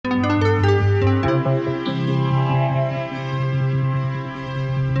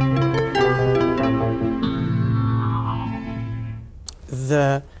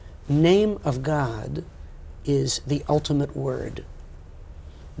of God is the ultimate word,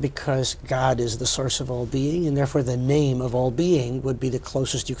 because God is the source of all being, and therefore the name of all being would be the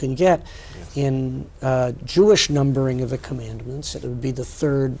closest you can get. Yes. In Jewish numbering of the commandments, it would be the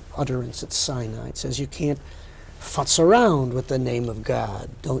third utterance at Sinai. It says you can't futz around with the name of God.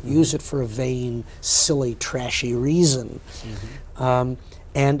 Don't use it for a vain, silly, trashy reason.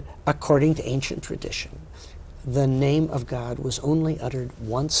 And according to ancient tradition, the name of God was only uttered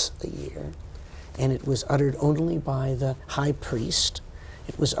once a year, and it was uttered only by the high priest.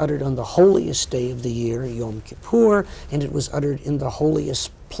 It was uttered on the holiest day of the year, Yom Kippur, and it was uttered in the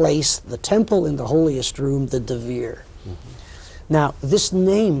holiest place, the temple, in the holiest room, the Devir. Now, this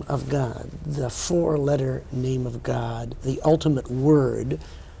name of God, the four-letter name of God, the ultimate word,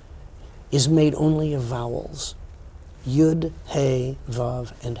 is made only of vowels. Yud, He,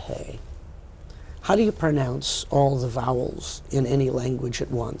 Vav, and He. How do you pronounce all the vowels in any language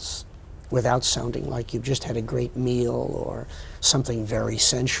at once without sounding like you've just had a great meal or something very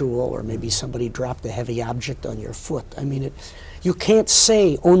sensual, or maybe somebody dropped a heavy object on your foot? I mean, you can't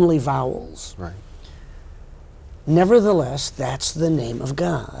say only vowels. Right. Nevertheless, that's the name of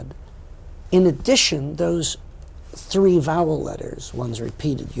God. In addition, those three vowel letters, one's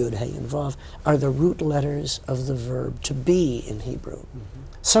repeated, Yud, He, and Vav, are the root letters of the verb to be in Hebrew.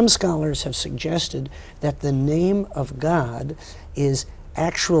 Some scholars have suggested that the name of God is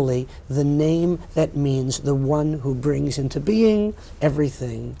actually the name that means the one who brings into being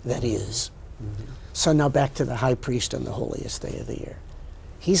everything that is. So now back to the high priest on the holiest day of the year.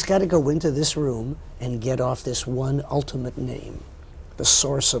 He's got to go into this room and get off this one ultimate name, the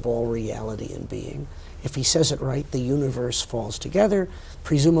source of all reality and being. If he says it right, the universe falls together.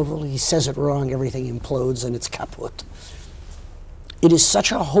 Presumably, he says it wrong, everything implodes and it's kaput. It is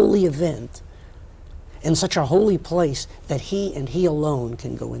such a holy event and such a holy place that he and he alone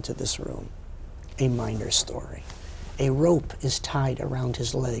can go into this room. A minor story. A rope is tied around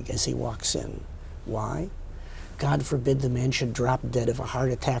his leg as he walks in. Why? God forbid the man should drop dead of a heart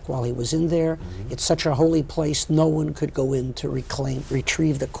attack while he was in there. It's such a holy place, no one could go in to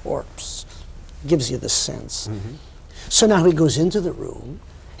retrieve the corpse. Gives you the sense. So now he goes into the room,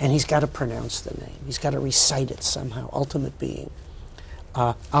 and he's got to pronounce the name. He's got to recite it somehow, ultimate being.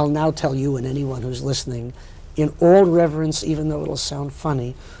 I'll now tell you and anyone who's listening, in all reverence, even though it'll sound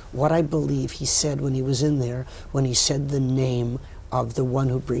funny, what I believe he said when he was in there, when he said the name of the one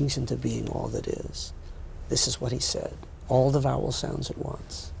who brings into being all that is. This is what he said, all the vowel sounds at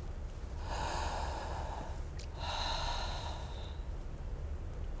once.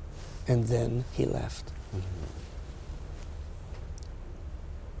 And then he left.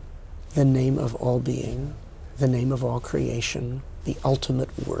 The name of all being, the name of all creation, the ultimate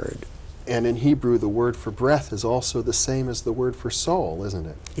word. And in Hebrew, the word for breath is also the same as the word for soul, isn't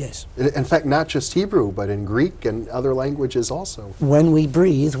it? Yes. In fact, not just Hebrew, but in Greek and other languages also. When we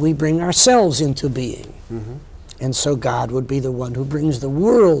breathe, we bring ourselves into being. And so God would be the one who brings the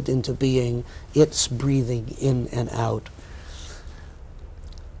world into being. It's breathing in and out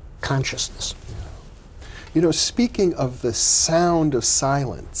consciousness. You know, speaking of the sound of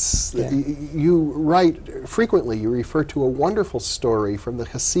silence, you write frequently, you refer to a wonderful story from the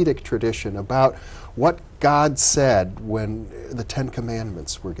Hasidic tradition about what God said when the Ten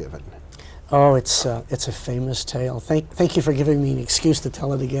Commandments were given. Oh, it's a famous tale. Thank you for giving me an excuse to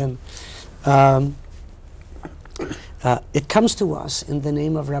tell it again. It comes to us in the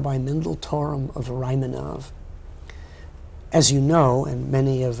name of Rabbi Mendel Torem of Reimanov. As you know, and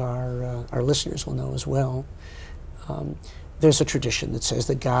many of our listeners will know as well, there's a tradition that says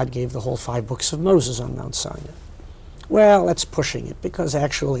that God gave the whole 5 books of Moses on Mount Sinai. Well, that's pushing it, because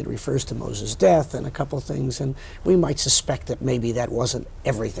actually it refers to Moses' death and a couple things, and we might suspect that maybe that wasn't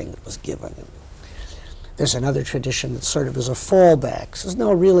everything that was given. There's another tradition that sort of is a fallback. Says,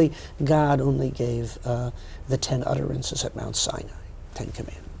 no, really, God only gave the 10 utterances at Mount Sinai, 10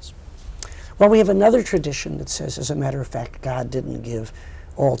 commandments. Well, we have another tradition that says, as a matter of fact, God didn't give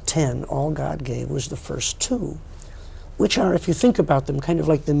all 10. All God gave was the first 2, which are, if you think about them, kind of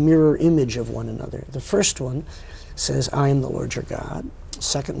like the mirror image of one another. The first one says, I am the Lord your God. The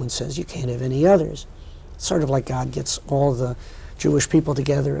second one says, you can't have any others. It's sort of like God gets all the Jewish people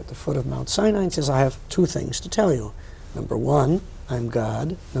together at the foot of Mount Sinai and says, I have 2 things to tell you. Number 1, I'm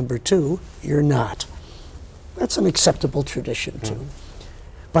God. Number 2, you're not. That's an acceptable tradition, too.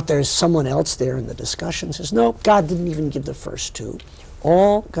 But there's someone else there in the discussion says, no, God didn't even give the first 2.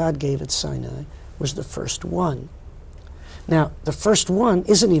 All God gave at Sinai was the first 1. Now, the first 1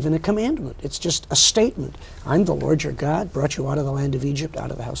 isn't even a commandment. It's just a statement. I'm the Lord your God, brought you out of the land of Egypt,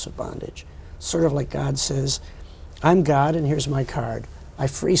 out of the house of bondage. Sort of like God says, I'm God, and here's my card. I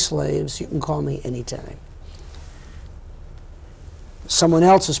free slaves. You can call me anytime. Someone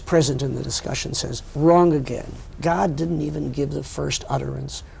else is present in the discussion says, wrong again. God didn't even give the first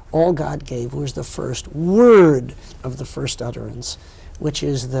utterance. All God gave was the first word of the first utterance, which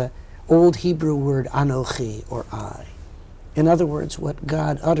is the old Hebrew word anochi, or I. In other words, what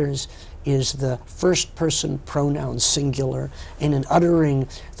God utters is the first person pronoun singular, and in uttering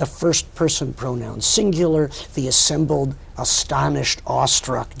the first person pronoun singular, the assembled, astonished,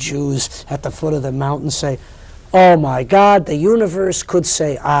 awestruck Jews at the foot of the mountain say, oh my God, the universe could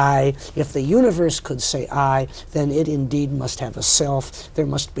say I. If the universe could say I, then it indeed must have a self. There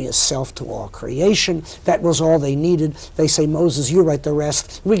must be a self to all creation. That was all they needed. They say, Moses, you write the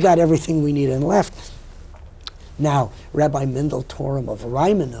rest. We got everything we need and left. Now, Rabbi Mendel Torem of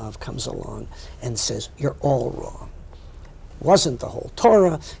Raimanov comes along and says, you're all wrong. It wasn't the whole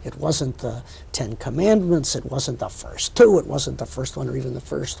Torah, it wasn't the 10 Commandments, it wasn't the first two, it wasn't the first one or even the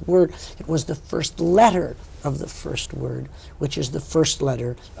first word, it was the first letter of the first word, which is the first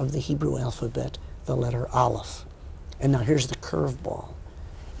letter of the Hebrew alphabet, the letter Aleph. And now here's the curveball.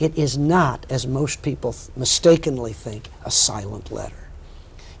 It is not, as most people mistakenly think, a silent letter.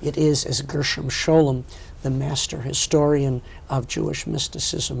 It is, as Gershom Scholem, the master historian of Jewish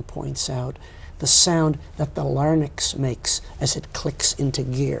mysticism, points out, the sound that the larynx makes as it clicks into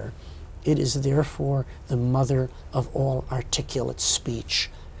gear. It is therefore the mother of all articulate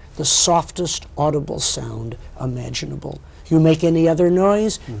speech, the softest audible sound imaginable. You make any other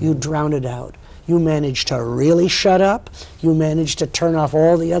noise, you drown it out. You manage to really shut up, you manage to turn off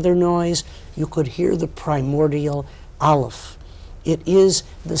all the other noise, you could hear the primordial Aleph. It is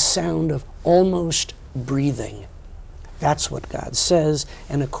the sound of almost breathing. That's what God says,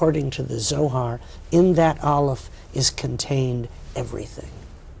 and according to the Zohar, in that Aleph is contained everything.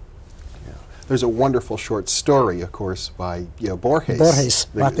 Yeah. There's a wonderful short story, of course, by Borges. Borges,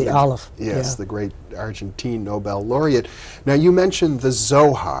 about the Aleph. Yes, the great Argentine Nobel laureate. Now, you mentioned the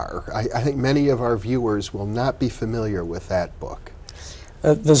Zohar. I think many of our viewers will not be familiar with that book.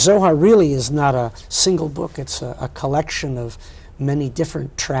 The Zohar really is not a single book. It's a collection of many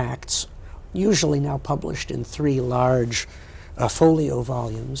different tracts, usually now published in 3 large folio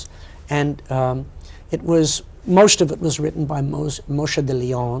volumes. And most of it was written by Moshe de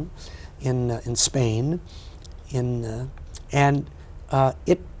Leon in Spain. And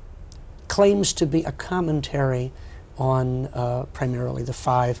it claims to be a commentary on primarily the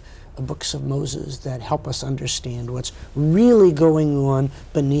 5 books of Moses that help us understand what's really going on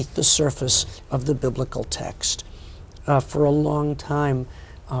beneath the surface of the biblical text. For a long time,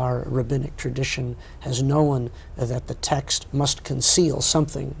 our rabbinic tradition has known that the text must conceal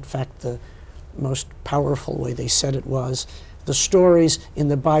something. In fact, the most powerful way they said it was, the stories in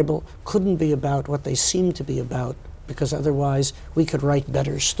the Bible couldn't be about what they seem to be about, because otherwise we could write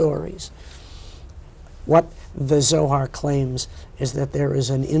better stories. What the Zohar claims is that there is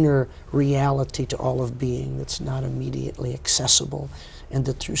an inner reality to all of being that's not immediately accessible, and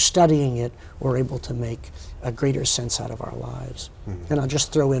that through studying it, we're able to make a greater sense out of our lives. And I'll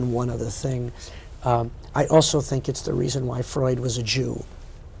just throw in one other thing. I also think it's the reason why Freud was a Jew,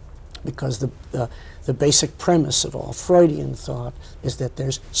 because the basic premise of all Freudian thought is that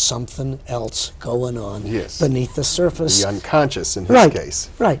there's something else going on beneath the surface. The unconscious in his case.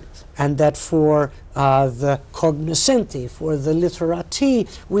 Right. And that for the cognoscenti, for the literati,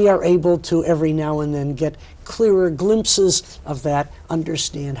 we are able to every now and then get clearer glimpses of that,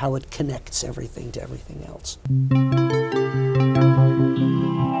 understand how it connects everything to everything else.